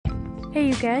Hey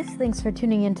you guys, thanks for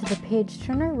tuning into the Page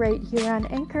Turner right here on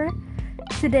Anchor.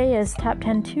 Today is Top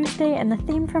 10 Tuesday, and the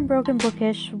theme from Broken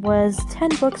Bookish was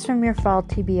 10 books from your fall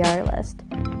TBR list.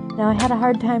 Now, I had a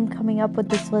hard time coming up with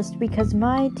this list because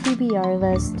my TBR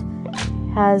list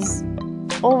has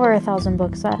over 1,000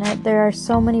 books on it. There are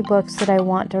so many books that I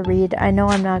want to read. I know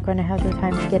I'm not going to have the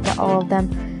time to get to all of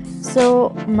them. So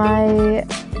my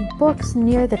books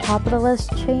near the top of the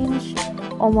list change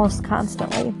almost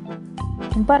constantly.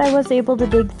 But I was able to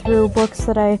dig through books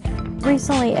that I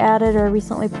recently added or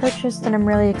recently purchased, and I'm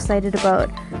really excited about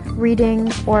reading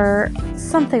or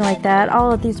something like that.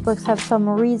 All of these books have some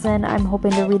reason I'm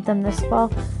hoping to read them this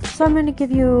fall. So I'm going to give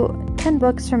you 10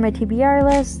 books from my TBR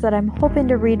list that I'm hoping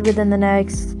to read within the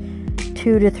next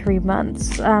 2 to 3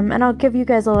 months. And I'll give you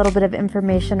guys a little bit of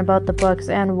information about the books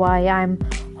and why I'm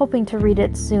hoping to read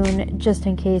it soon, just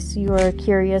in case you're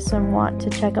curious and want to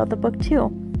check out the book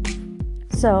too.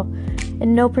 So,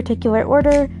 in no particular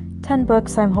order, 10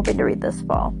 books I'm hoping to read this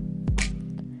fall.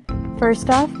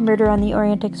 First off, Murder on the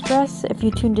Orient Express. If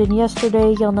you tuned in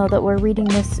yesterday, you'll know that we're reading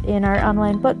this in our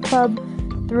online book club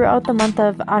throughout the month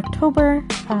of October.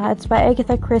 It's by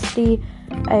Agatha Christie,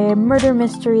 a murder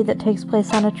mystery that takes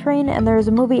place on a train, and there is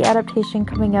a movie adaptation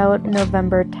coming out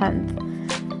November 10th.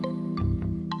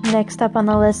 Next up on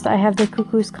the list, I have The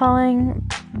Cuckoo's Calling,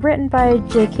 written by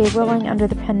J.K. Rowling under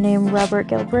the pen name Robert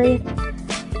Galbraith.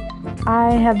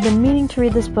 I have been meaning to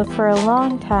read this book for a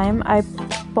long time. I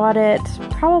bought it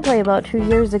probably about 2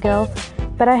 years ago,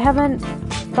 but I haven't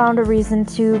found a reason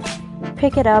to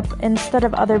pick it up instead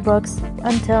of other books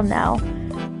until now.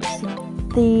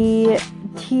 The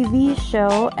TV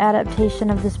show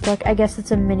adaptation of this book, I guess it's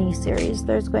a mini-series.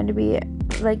 There's going to be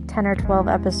like 10 or 12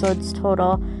 episodes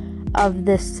total of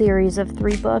this series of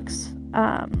 3 books.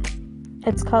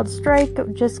 It's called Strike.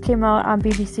 It just came out on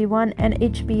BBC One, and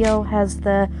HBO has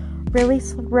the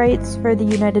release rights for the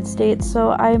United States,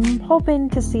 so I'm hoping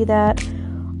to see that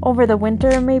over the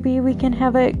winter. Maybe we can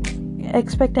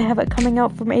expect to have it coming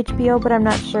out from HBO, but I'm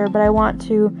not sure. But I want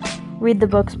to read the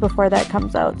books before that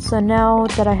comes out. So now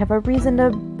that I have a reason to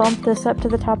bump this up to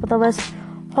the top of the list,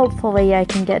 hopefully I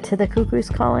can get to The Cuckoo's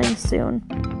Calling soon.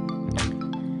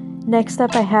 Next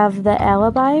up, I have The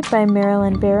Alibi by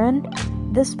Marilyn Barron.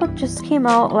 This book just came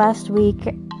out last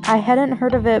week. I hadn't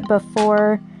heard of it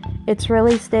before its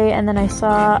release day, and then I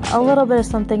saw a little bit of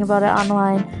something about it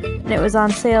online, and it was on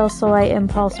sale, so I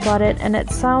impulse bought it, and it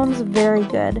sounds very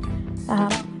good.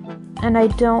 And I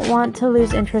don't want to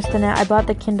lose interest in it. I bought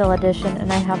the Kindle edition,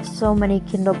 and I have so many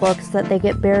Kindle books that they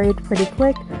get buried pretty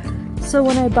quick. So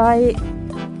when I buy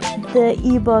the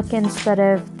ebook instead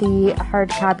of the hard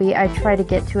copy, I try to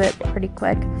get to it pretty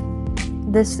quick.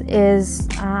 This is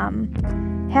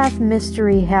half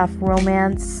mystery, half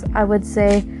romance, I would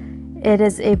say. It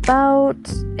is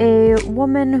about a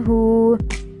woman who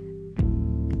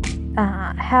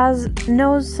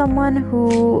knows someone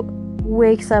who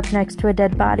wakes up next to a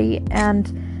dead body, and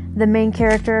the main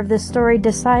character of this story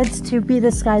decides to be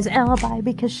this guy's alibi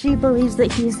because she believes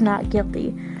that he's not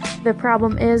guilty. The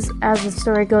problem is, as the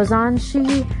story goes on,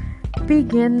 she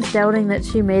begins doubting that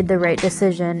she made the right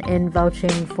decision in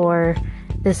vouching for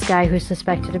this guy who's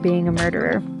suspected of being a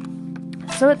murderer.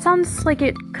 So it sounds like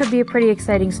it could be a pretty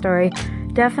exciting story.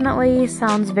 Definitely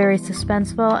sounds very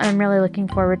suspenseful, and I'm really looking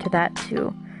forward to that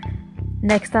too.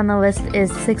 Next on the list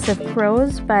is Six of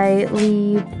Crows by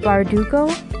Leigh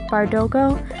Bardugo.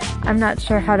 I'm not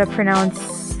sure how to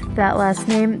pronounce that last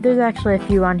name. There's actually a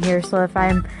few on here, so if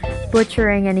I'm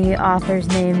butchering any authors'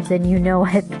 names and you know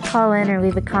it, call in or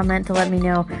leave a comment to let me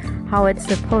know how it's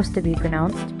supposed to be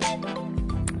pronounced.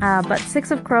 But Six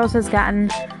of Crows has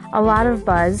gotten a lot of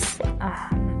buzz,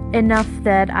 enough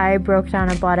that I broke down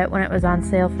and bought it when it was on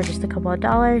sale for just a couple of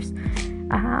dollars.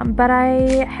 But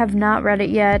I have not read it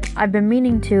yet. I've been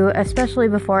meaning to, especially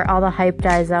before all the hype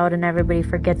dies out and everybody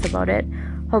forgets about it.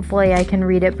 Hopefully I can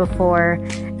read it before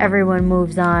everyone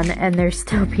moves on and there's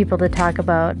still people to talk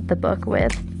about the book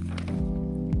with.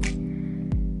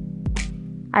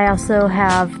 I also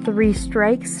have Three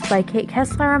Strikes by Kate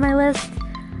Kessler on my list.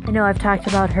 I know I've talked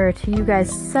about her to you guys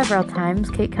several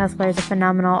times. Kate Kessler is a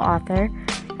phenomenal author,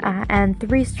 and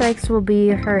Three Strikes will be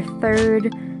her third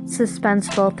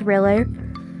suspenseful thriller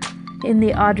in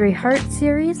the Audrey Hart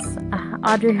series.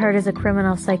 Audrey Hart is a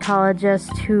criminal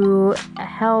psychologist who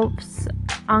helps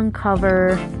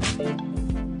uncover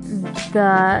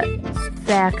the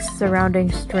facts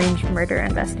surrounding strange murder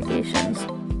investigations.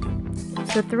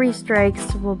 So Three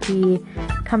Strikes will be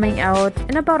coming out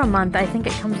in about a month. I think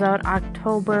it comes out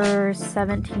October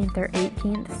 17th or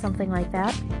 18th, something like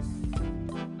that.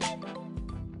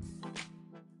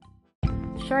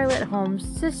 Charlotte Holmes'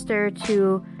 sister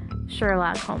to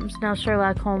Sherlock Holmes. Now,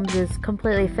 Sherlock Holmes is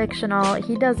completely fictional.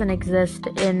 He doesn't exist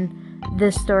in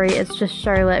this story. It's just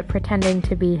Charlotte pretending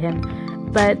to be him.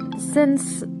 But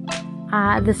since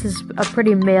this is a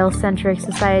pretty male-centric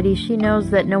society, she knows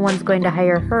that no one's going to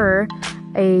hire her,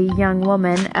 a young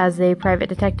woman, as a private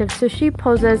detective. So she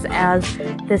poses as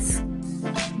this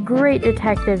great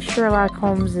detective, Sherlock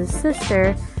Holmes'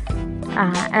 sister,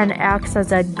 and acts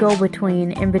as a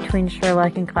go-between in between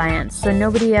Sherlock and clients. So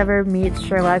nobody ever meets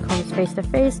Sherlock Holmes face to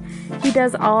face. He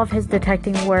does all of his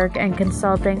detecting work and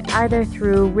consulting either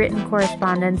through written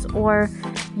correspondence or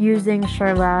using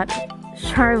Charlotte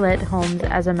Holmes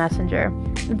as a messenger.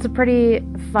 It's a pretty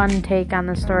fun take on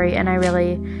the story, and I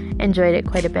really enjoyed it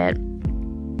quite a bit.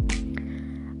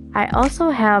 I also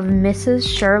have Mrs.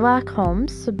 Sherlock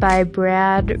Holmes by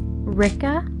Brad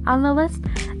Ricka on the list.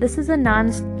 This is a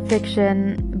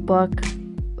non-fiction book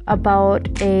about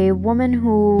a woman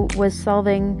who was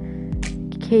solving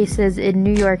cases in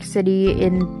New York City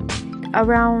in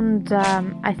around,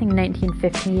 I think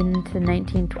 1915 to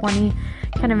 1920,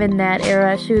 kind of in that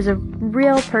era. She was a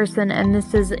real person, and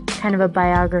this is kind of a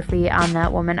biography on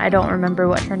that woman. I don't remember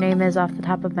what her name is off the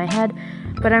top of my head,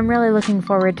 but I'm really looking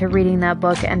forward to reading that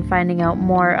book and finding out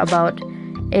more about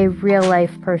a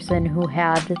real-life person who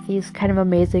had these kind of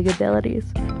amazing abilities.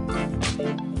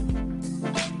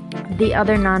 The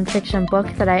other nonfiction book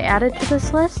that I added to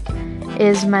this list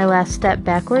is My Last Step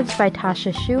Backwards by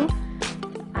Tasha Shu.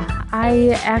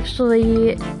 I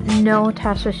actually know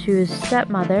Tasha Shu's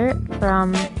stepmother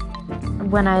from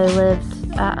when I lived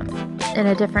in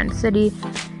a different city,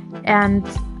 and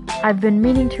I've been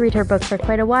meaning to read her book for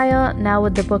quite a while. Now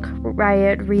with the Book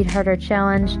Riot Read Harder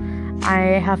Challenge,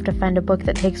 I have to find a book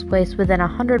that takes place within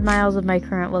 100 miles of my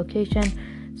current location,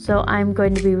 so I'm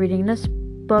going to be reading this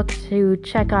book to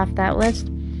check off that list.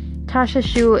 Tasha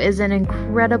Shu is an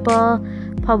incredible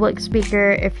public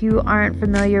speaker. If you aren't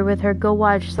familiar with her, go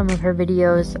watch some of her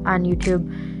videos on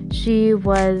YouTube. She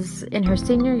was, in her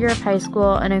senior year of high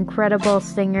school, an incredible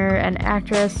singer and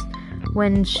actress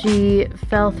when she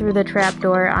fell through the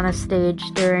trapdoor on a stage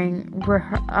during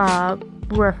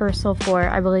rehearsal for,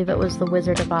 I believe it was The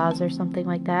Wizard of Oz or something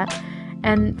like that.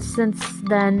 And since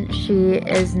then, she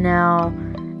is now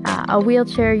a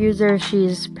wheelchair user.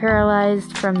 She's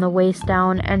paralyzed from the waist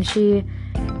down, and she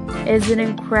is an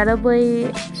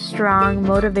incredibly strong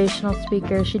motivational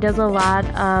speaker. She does a lot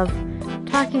of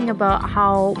talking about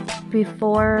how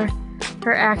before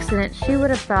her accident, she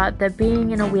would have thought that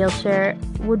being in a wheelchair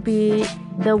would be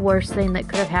the worst thing that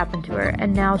could have happened to her,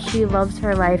 and now she loves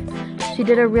her life. She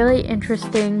did a really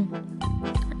interesting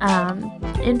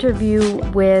interview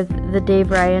with the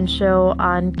Dave Ryan Show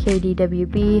on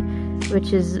KDWB,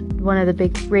 which is one of the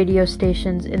big radio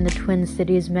stations in the Twin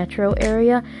Cities metro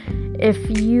area.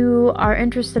 If you are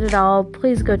interested at all,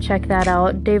 please go check that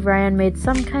out. Dave Ryan made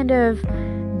some kind of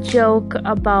joke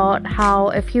about how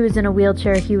if he was in a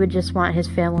wheelchair, he would just want his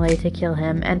family to kill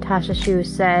him. And Tasha Shu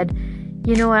said,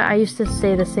 you know what, I used to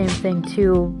say the same thing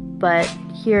too, but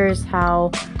here's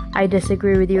how I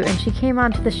disagree with you. And she came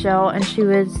onto the show, and she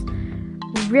was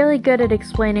really good at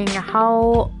explaining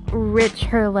how rich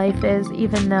her life is,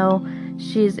 even though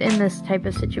she's in this type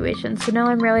of situation. So now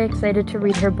I'm really excited to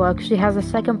read her book. She has a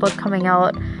second book coming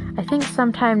out, I think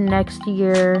sometime next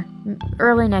year,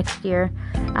 early next year.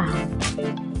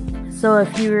 So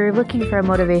if you're looking for a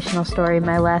motivational story,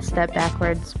 My Last Step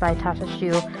Backwards by Tasha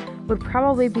Shu would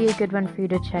probably be a good one for you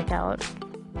to check out.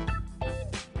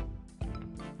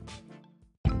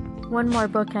 One more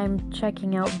book I'm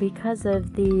checking out because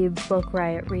of the Book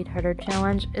Riot Read Harder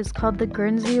Challenge is called The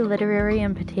Guernsey Literary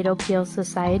and Potato Peel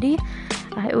Society.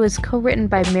 It was co-written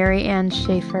by Mary Ann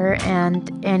Schaefer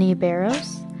and Annie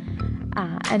Barrows.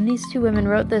 And these two women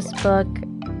wrote this book.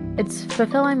 It's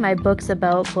fulfilling my books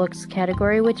about books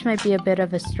category, which might be a bit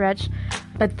of a stretch,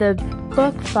 but the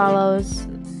book follows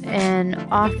an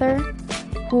author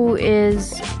who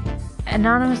is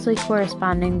anonymously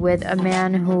corresponding with a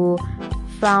man who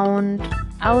found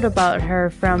out about her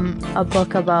from a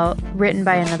book written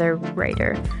by another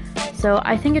writer. So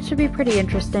I think it should be pretty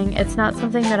interesting. It's not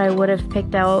something that I would have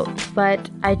picked out,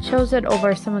 but I chose it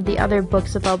over some of the other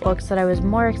books about books that I was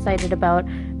more excited about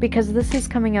because this is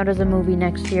coming out as a movie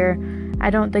next year. I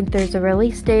don't think there's a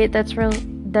release date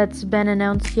that's been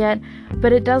announced yet,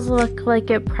 but it does look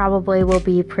like it probably will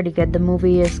be pretty good. The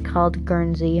movie is called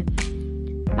Guernsey.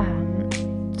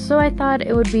 So I thought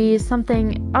it would be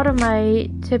something out of my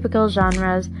typical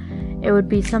genres. It would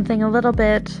be something a little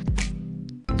bit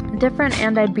different,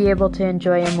 and I'd be able to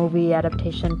enjoy a movie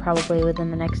adaptation probably within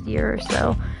the next year or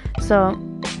so. So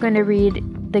I'm going to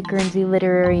read the Guernsey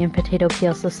Literary and Potato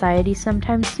Peel Society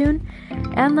sometime soon.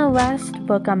 And the last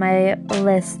book on my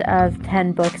list of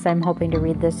 10 books I'm hoping to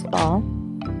read this fall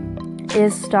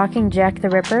is Stalking Jack the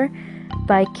Ripper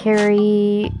by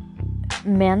Carrie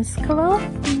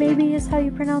Manskalo, maybe is how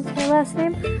you pronounce her last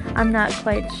name. I'm not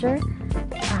quite sure.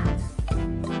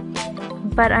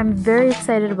 But I'm very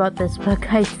excited about this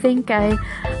book. I think I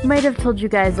might have told you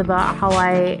guys about how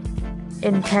I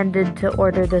intended to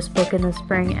order this book in the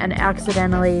spring and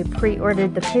accidentally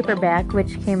pre-ordered the paperback,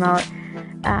 which came out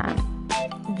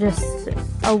just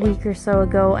a week or so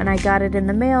ago, and I got it in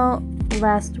the mail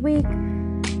last week.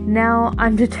 Now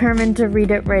I'm determined to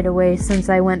read it right away since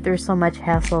I went through so much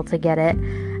hassle to get it.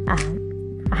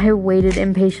 I waited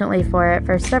impatiently for it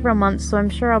for several months, so I'm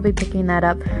sure I'll be picking that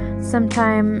up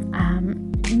sometime,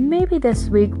 maybe this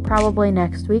week, probably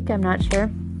next week, I'm not sure.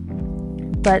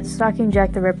 But Stalking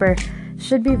Jack the Ripper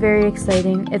should be very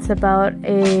exciting. It's about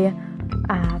a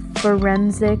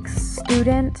forensics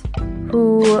student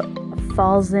who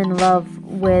falls in love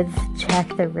with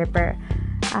Jack the Ripper.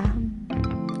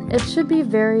 It should be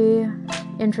very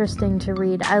interesting to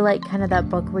read. I like kind of that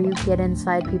book where you get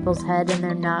inside people's head and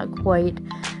they're not quite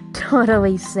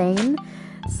totally sane.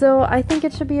 So I think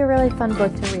it should be a really fun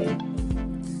book to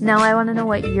read. Now I want to know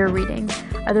what you're reading.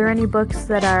 Are there any books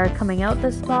that are coming out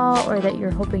this fall or that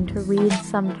you're hoping to read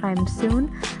sometime soon?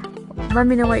 Let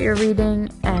me know what you're reading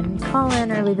and call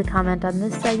in or leave a comment on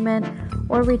this segment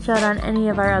or reach out on any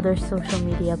of our other social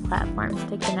media platforms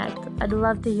to connect. I'd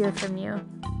love to hear from you.